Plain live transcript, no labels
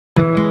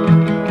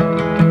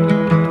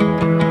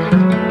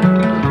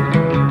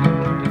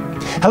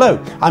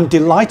Hello, I'm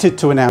delighted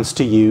to announce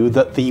to you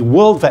that the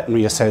World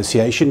Veterinary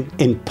Association,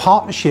 in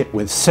partnership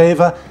with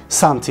Ceva,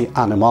 Santi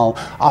Animal,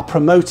 are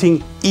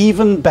promoting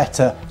even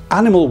better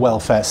animal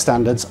welfare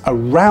standards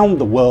around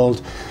the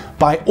world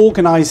by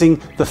organising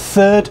the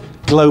 3rd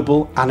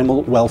Global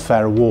Animal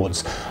Welfare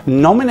Awards.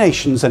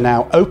 Nominations are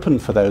now open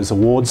for those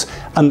awards,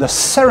 and the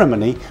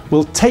ceremony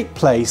will take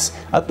place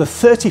at the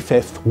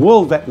 35th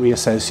World Veterinary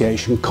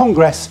Association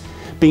Congress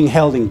being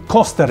held in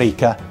Costa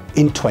Rica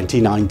in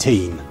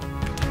 2019.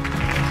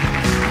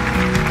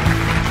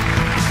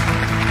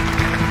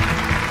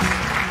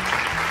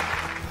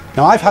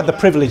 Now, I've had the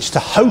privilege to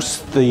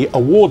host the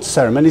awards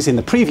ceremonies in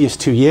the previous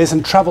 2 years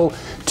and travel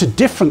to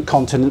different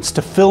continents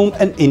to film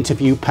and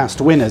interview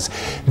past winners.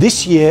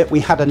 This year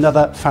we had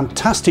another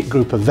fantastic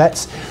group of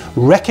vets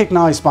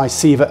recognised by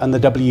Ceva and the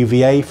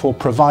WVA for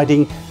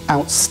providing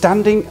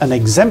outstanding and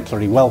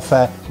exemplary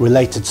welfare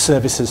related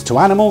services to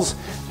animals,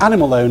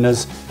 animal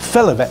owners,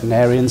 fellow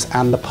veterinarians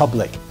and the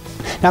public.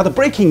 Now, the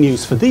breaking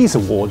news for these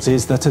awards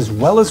is that as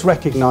well as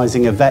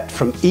recognising a vet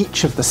from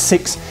each of the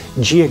 6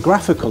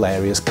 geographical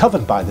areas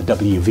covered by the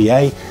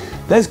WVA,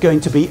 there's going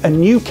to be a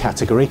new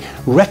category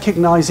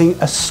recognising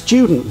a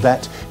student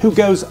vet who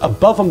goes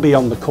above and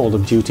beyond the call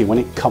of duty when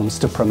it comes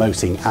to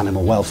promoting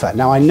animal welfare.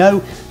 Now, I know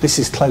this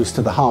is close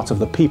to the heart of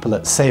the people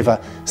at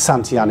Ceva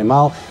Santi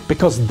Animal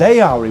because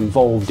they are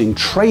involved in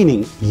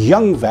training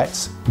young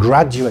vets,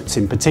 graduates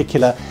in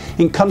particular,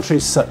 in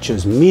countries such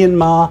as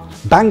Myanmar,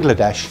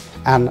 Bangladesh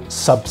and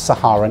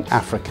Sub-Saharan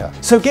Africa.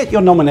 So get your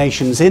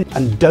nominations in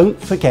and don't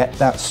forget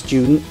that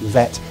student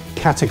vet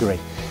category.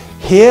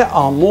 Here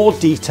are more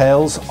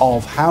details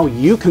of how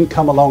you can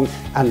come along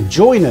and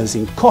join us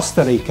in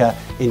Costa Rica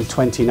in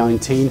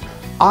 2019.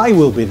 I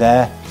will be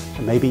there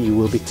and maybe you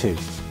will be too.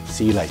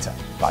 See you later.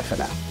 Bye for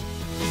now.